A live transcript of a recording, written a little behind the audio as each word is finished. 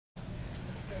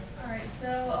So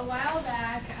a while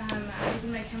back, I was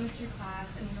in my chemistry class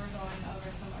and we were going over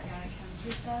some organic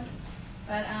chemistry stuff.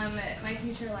 But my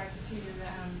teacher likes to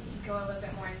go a little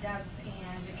bit more in depth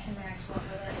and connect what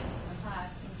we're learning in the class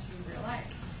into real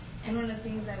life. And one of the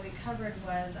things that we covered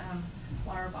was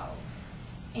water bottles.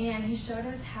 And he showed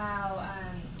us how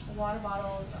water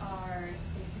bottles are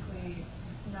basically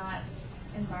not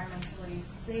environmentally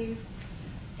safe.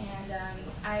 And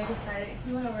I decided,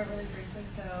 we went over it really briefly,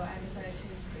 so I decided to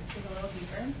dig a little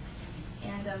deeper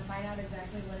and find out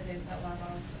exactly what it is that water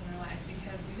bottles do in our life,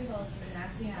 because we develop some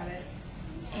nasty habits,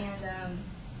 and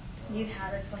these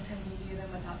habits, sometimes we do them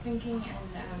without thinking,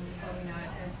 and before we know it,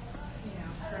 they're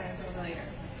screwing us over later.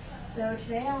 So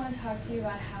today I want to talk to you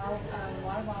about how the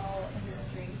water bottle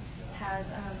industry has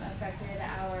affected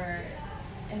our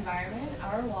environment,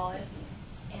 our wallets,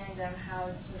 and how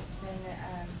it's just been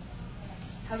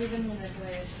how we've been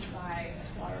manipulated to buy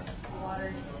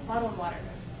bottled water.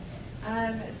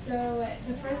 So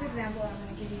the first example I'm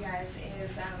going to give you guys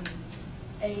is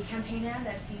a campaign ad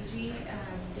that Fiji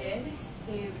did.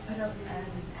 They put up an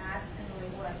ad in the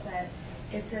label that said,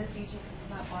 "It says Fiji because it's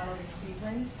not bottled in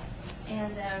Cleveland."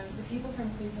 And the people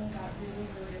from Cleveland got really,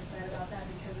 really upset about that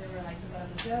because they were like the butt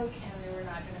of the joke, and they were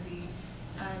not going to be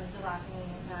the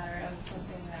laughing matter of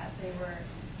something that they were.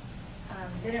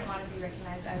 They didn't want to be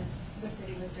recognized as the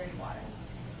city with dirty water.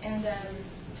 And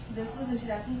this was in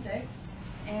 2006,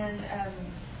 and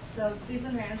so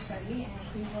Cleveland ran a study, and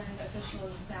Cleveland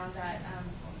officials found that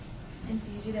in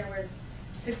Fiji there was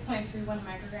 6.31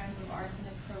 micrograms of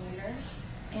arsenic per liter,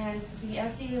 and the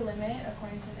FDA limit,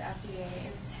 according to the FDA,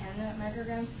 is 10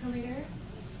 micrograms per liter.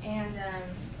 And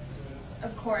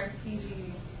of course,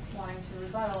 Fiji, wanting to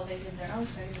rebuttal, they did their own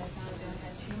study. They found that they only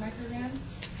had 2 micrograms,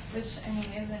 which, I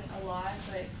mean, isn't a lot,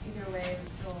 but either way, it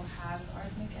still has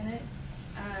arsenic in it.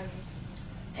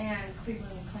 And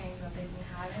Cleveland claimed that they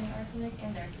didn't have any arsenic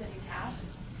in their city tap.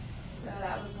 So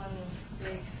that was one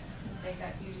big mistake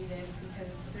that Fiji did, because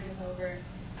it screwed them over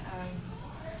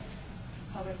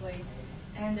publicly.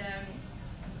 And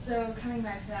so coming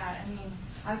back to that, I mean,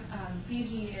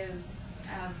 Fiji is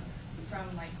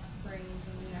from like springs,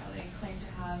 and they claim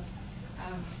to have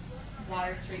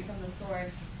water straight from the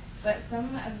source. But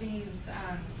some of these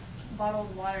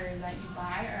bottled water that you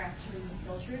buy are actually just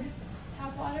filtered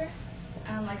tap water,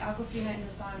 like Aquafina and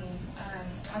Dasani.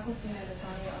 Aquafina and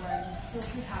Dasani are just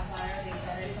filtered tap water. They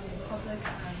get it from public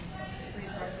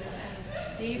resources,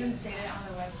 and they even state it on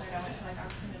their website. I went to like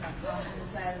aquafina.com, and it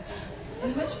says,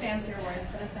 in much fancier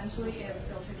words, but essentially it's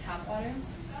filtered tap water.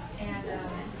 And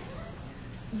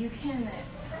you can,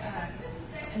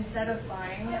 instead of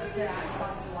buying the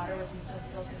bottled water, which is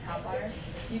just filtered tap water,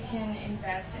 you can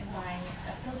invest in buying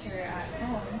a filter at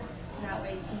home, and that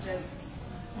way you can just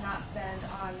not spend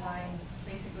on buying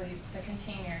basically the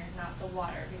container, not the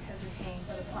water, because you're paying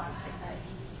for the plastic that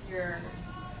you're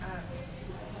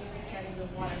getting the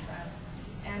water from.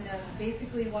 And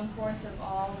basically 1/4 of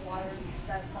all water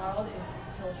that's bottled is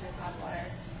filtered tap water.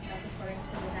 That's according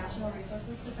to the National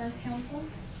Resources Defense Council.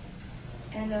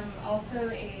 And also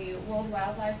a World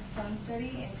Wildlife Fund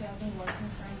study in 2001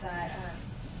 confirmed that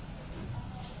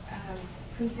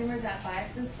consumers that buy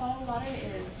this bottled water,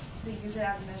 they use it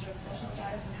as a measure of social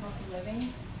status and healthy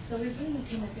living. So we've been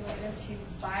manipulated to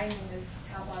buying this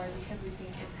tap water because we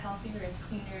think it's healthier, it's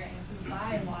cleaner, and if we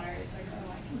buy water, it's like,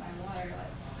 oh, I can buy water,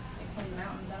 like from the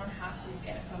mountains, I don't have to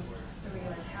get it from the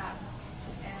regular tap.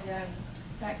 And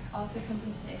that also comes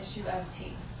into the issue of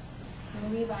taste. When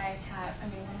we buy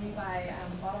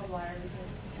bottled water, we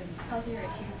think because it's healthier, it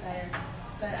tastes better.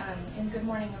 But in Good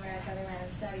Morning America, they ran a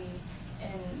study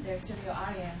in their studio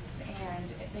audience, and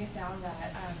they found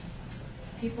that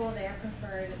people there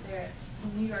preferred their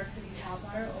New York City tap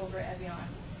water over Evian,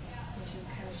 which is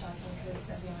kind of shocking because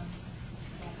Evian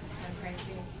is also kind of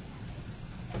pricey.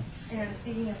 And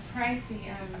speaking of pricey,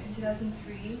 in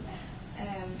 2003,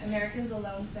 Americans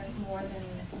alone spent more than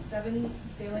 $7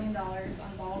 billion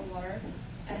on bottled water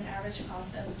at an average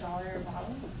cost of $1 a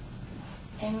bottle.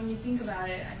 And when you think about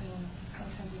it, I mean,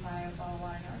 sometimes you buy a bottle of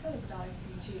water, and I thought it was $1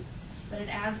 pretty cheap, but it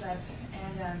adds up.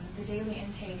 And the daily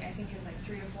intake, I think, is like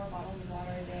 3 or 4 bottles of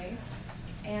water a day.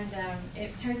 And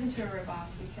it turns into a ripoff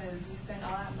because you spend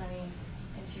all that money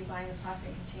into buying the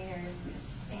plastic containers.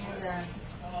 And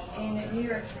in New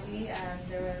York City,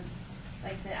 there was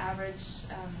like the average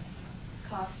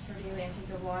cost for daily intake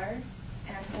of water,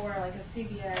 and for like a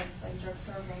CVS, like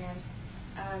drugstore brand,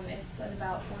 it's at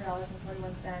about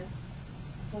 $4.41.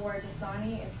 For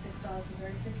Dasani, it's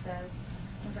 $6.36,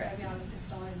 and for Evian, it's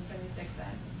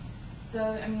 $6.76. So,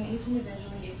 I mean, each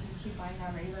individually, if you keep buying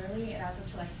that regularly, it adds up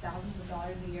to like thousands of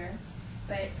dollars a year.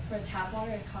 But for tap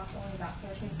water, it costs only about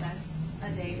 14 cents. a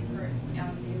day for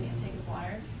daily intake of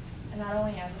water, and that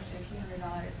only adds up to a few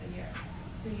 $100s a year.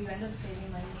 So you end up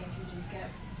saving money if you just get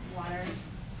water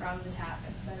from the tap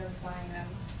instead of buying them.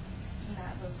 And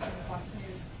that was from the Fox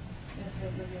News instead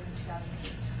of living in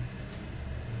 2008.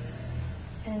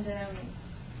 And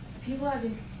people have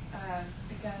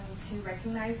begun to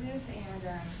recognize this, and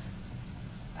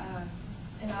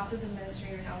an office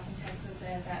administrator in Austin, Texas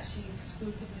said that she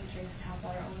exclusively drinks tap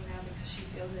water only now because she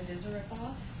feels it is a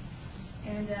ripoff.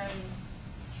 And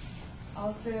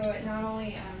also, not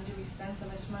only do we spend so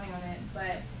much money on it,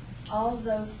 but all of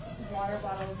those water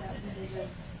bottles that we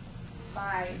just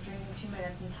buy, drink in 2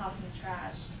 minutes and toss in the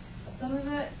trash, some of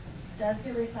it does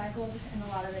get recycled and a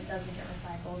lot of it doesn't get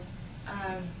recycled.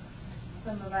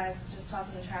 Some of us just toss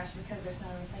in the trash because there's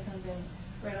not a recycling bin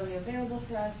readily available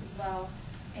for us as well.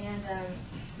 And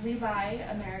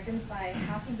Americans buy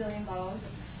 500 million bottles,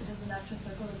 which is enough to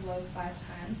circle the globe 5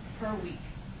 times per week.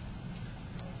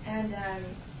 And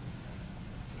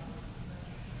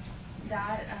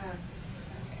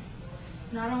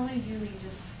not only do we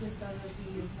just dispose of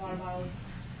these water bottles,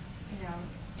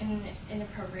 in an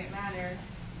inappropriate manner,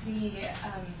 the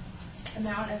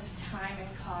amount of time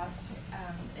and cost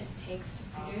it takes to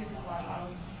produce these water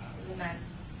bottles is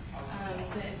immense.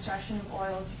 The extraction of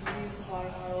oil to produce the water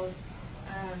bottles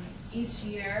each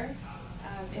year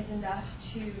is enough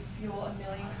to fuel 1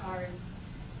 million cars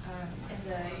in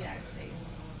the United States.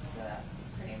 So that's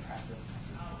pretty impressive.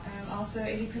 Also,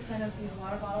 80% of these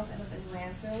water bottles end up in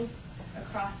landfills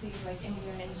across the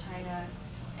India and China.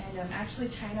 And actually,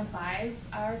 China buys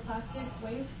our plastic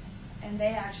waste, and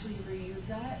they actually reuse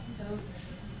those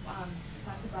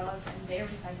plastic bottles, and they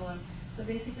recycle them. So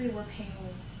basically, we're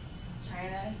paying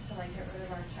China to get rid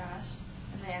of our trash,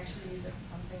 and they actually use it for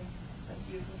something that's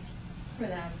useful for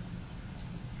them.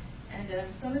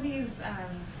 And some of these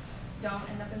don't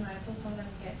end up in landfills. Some of them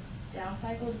get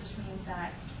downcycled, which means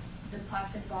that the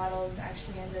plastic bottles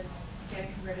actually end up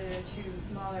getting converted into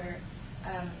smaller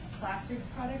plastic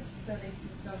products, so they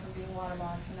just go from being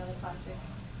waterlogged to another plastic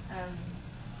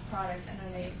product, and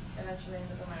then they eventually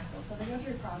end up in landfill. So they go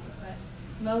through a process, but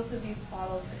most of these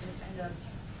bottles just end up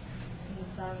in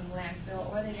some landfill,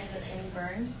 or they end up getting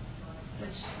burned,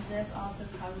 which this also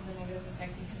causes a negative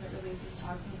effect because it releases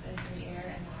toxins into the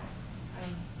air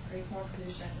and creates more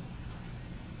pollution.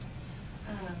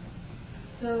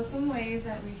 So some ways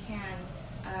that we can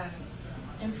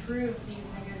improve these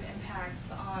negative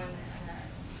impacts on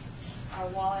our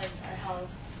wallets, our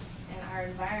health, and our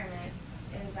environment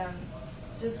is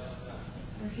just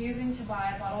refusing to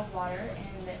buy a bottle of water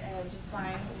and just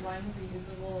buying one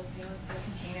reusable stainless steel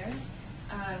container.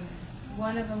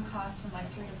 One of them costs from $3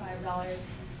 to $5,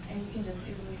 and you can just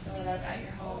easily fill it up at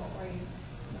your home before you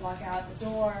walk out the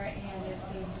door, and it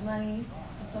saves you money.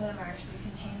 And some of them actually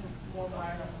contain more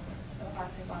water than a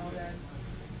plastic bottle does.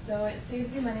 So it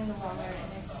saves you money in the long run,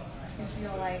 and if you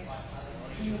feel like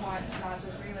you want not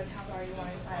just regular tap water, you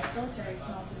want to buy a filter, you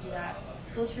can also do that.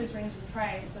 Filters range in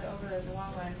price, but over the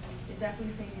long run, it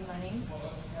definitely saves you money.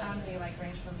 They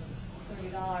range from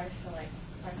 $30 to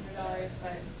 $500,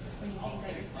 but when you think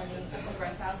that you're spending over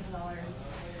 $1,000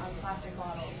 on plastic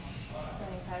bottles,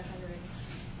 spending $500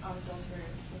 on a filter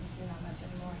isn't that much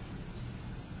anymore.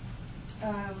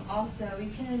 Also, we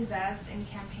can invest in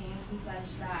campaigns and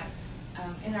such that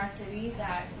in our city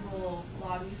that will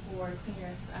lobby for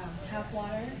cleaner tap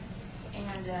water.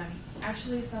 And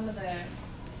actually, some of the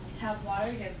tap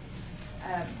water gets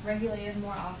regulated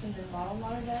more often than bottled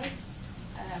water does.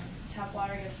 Tap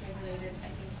water gets regulated, I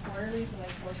think, quarterly, so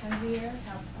 4 times a year.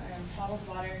 Bottled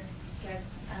water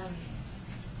gets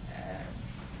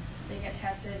they get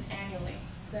tested annually.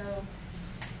 So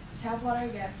tap water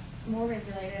gets more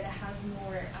regulated. It has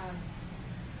more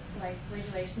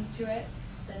regulations to it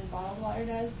than bottled water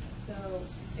does. So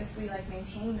if we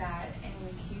maintain that and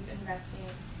we keep investing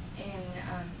in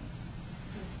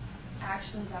just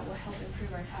actions that will help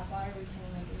improve our tap water, we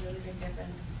can make a really big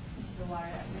difference into the water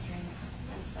that we drink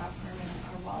and stop harming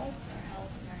our wallets, our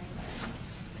health, and our environment.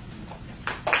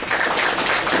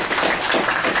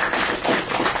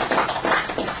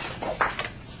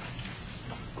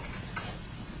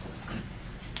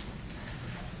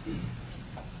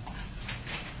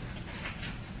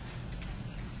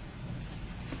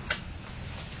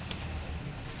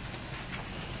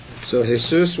 So,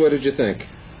 Jesus, what did you think?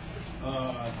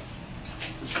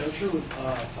 The structure was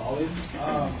solid.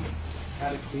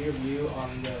 Had a clear view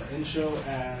on the intro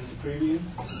and the preview.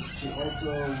 She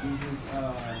also uses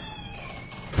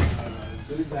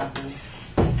good examples,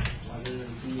 whether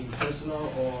being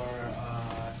personal or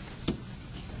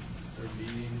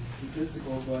being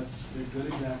statistical, but they're good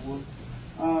examples.